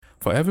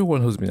For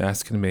everyone who's been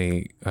asking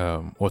me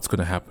what's going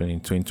to happen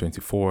in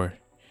 2024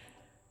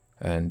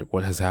 and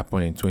what has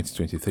happened in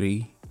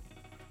 2023,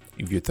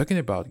 if you're talking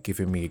about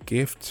giving me a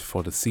gift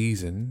for the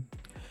season,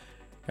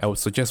 I would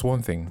suggest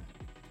one thing.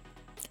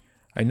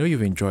 I know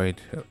you've enjoyed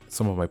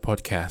some of my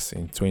podcasts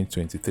in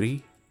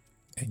 2023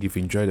 and you've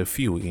enjoyed a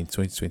few in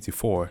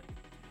 2024.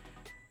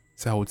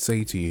 So I would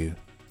say to you,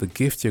 the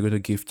gift you're going to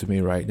give to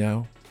me right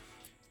now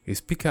is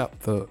pick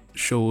out the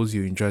shows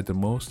you enjoyed the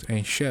most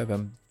and share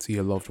them to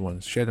your loved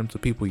ones. Share them to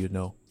people you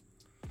know.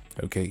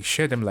 Okay,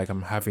 share them like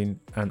I'm having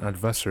an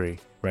anniversary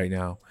right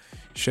now.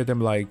 Share them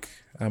like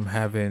I'm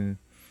having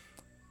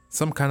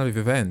some kind of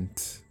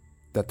event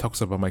that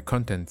talks about my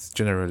contents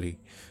generally.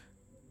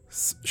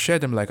 Share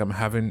them like I'm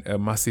having a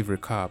massive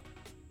recap.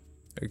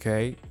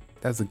 Okay,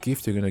 that's the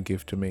gift you're going to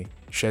give to me.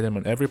 Share them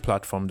on every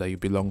platform that you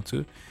belong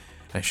to,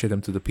 and share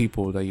them to the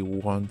people that you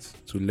want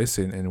to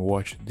listen and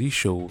watch these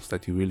shows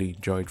that you really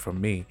enjoyed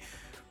from me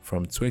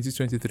from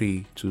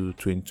 2023 to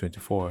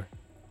 2024.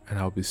 And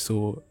I'll be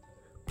so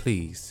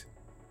pleased.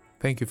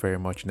 Thank you very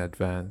much in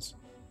advance.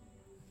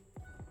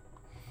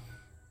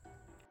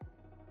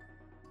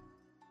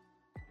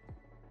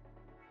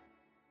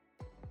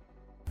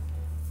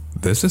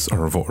 This is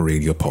Oralvault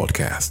Radio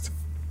Podcast.